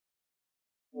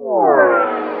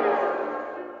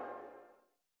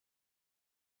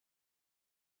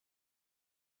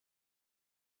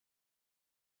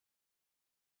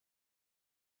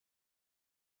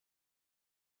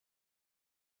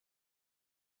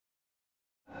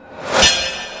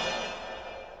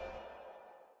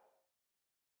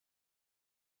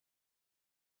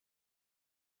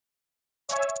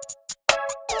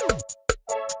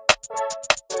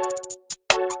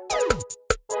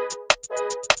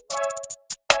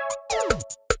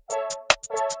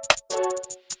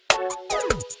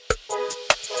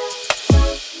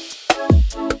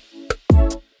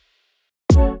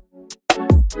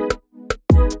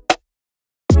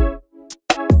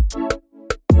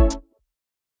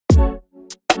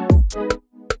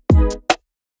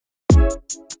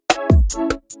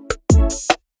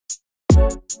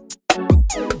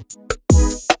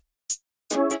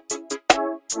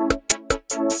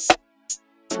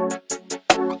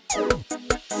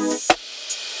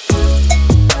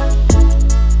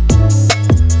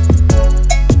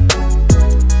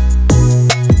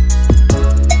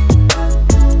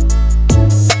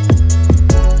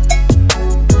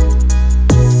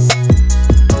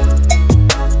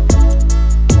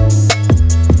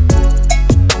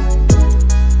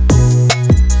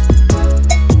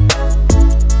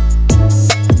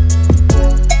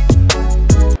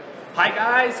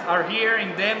Are here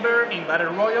in Denver in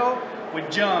Battle Royal with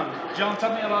John. John,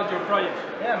 tell me about your project.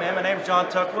 Yeah, man, my name's John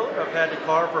Tuckwiller. I've had the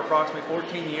car for approximately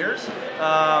 14 years.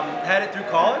 Had it through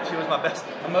college. It was my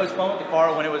most fun with the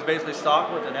car when it was basically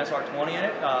stock with an SR20 in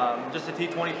it, just a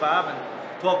T25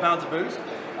 and 12 pounds of boost.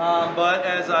 But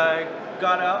as I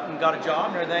got out and got a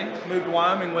job and everything, moved to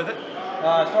Wyoming with it.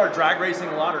 Started drag racing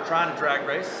a lot, or trying to drag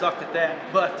race, sucked at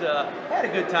that, but had a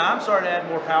good time, started adding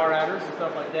more power adders and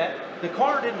stuff like that. The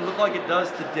car didn't look like it does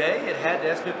today. It had the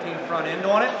S15 front end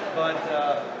on it, but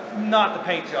not the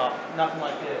paint job, nothing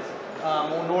like this,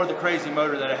 nor the crazy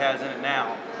motor that it has in it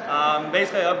now.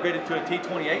 Basically I upgraded to a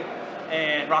T28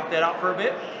 and rocked that out for a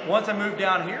bit. Once I moved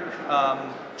down here,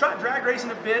 tried drag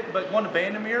racing a bit, but going to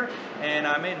Bandamere, and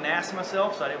I made an ass of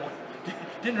myself, so I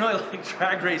didn't really like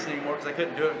drag racing anymore because I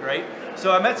couldn't do it great.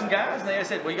 So I met some guys and they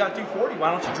said, well, you got a 240, why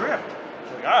don't you drift? I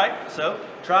was like, all right. So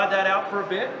tried that out for a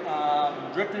bit,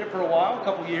 drifted it for a while, a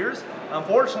couple years.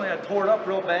 Unfortunately, I tore it up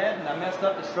real bad and I messed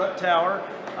up the strut tower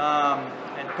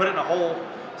and put it in a hole.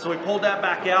 So we pulled that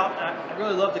back out. I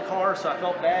really loved the car, so I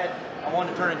felt bad. I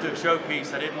wanted to turn it into a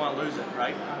showpiece. I didn't want to lose it,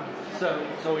 right? So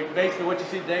basically what you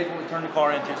see today is what we turned the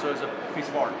car into, so it's a piece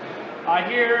of art. I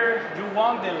hear you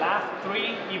won the last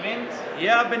 3 events.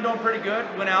 Yeah, I've been doing pretty good.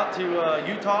 Went out to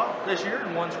Utah this year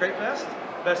and won Scrape Fest,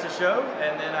 Best of Show.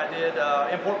 And then I did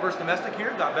Import versus Domestic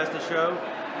here, got Best of Show,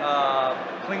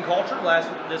 Clean Culture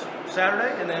this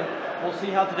Saturday. And then we'll see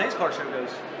how today's car show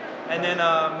goes. And then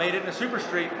made it in a Super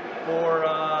Street for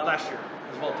last year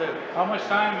as well too. How much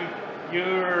time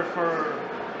you're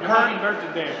having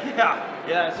birthday?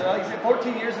 Yeah, so like I said,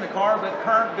 14 years in the car, but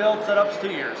current build setup's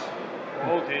 2 years.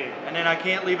 Okay. And then I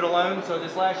can't leave it alone, so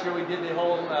this last year we did the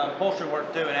whole upholstery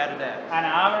work too and added that. An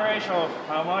average of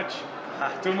how much?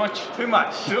 Too much? Too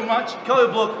much. Too much? Color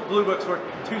Blue Book's worth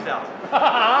 2,000.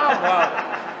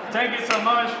 Wow. Thank you so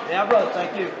much. Yeah, brother,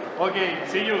 thank you. Okay,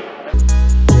 see you.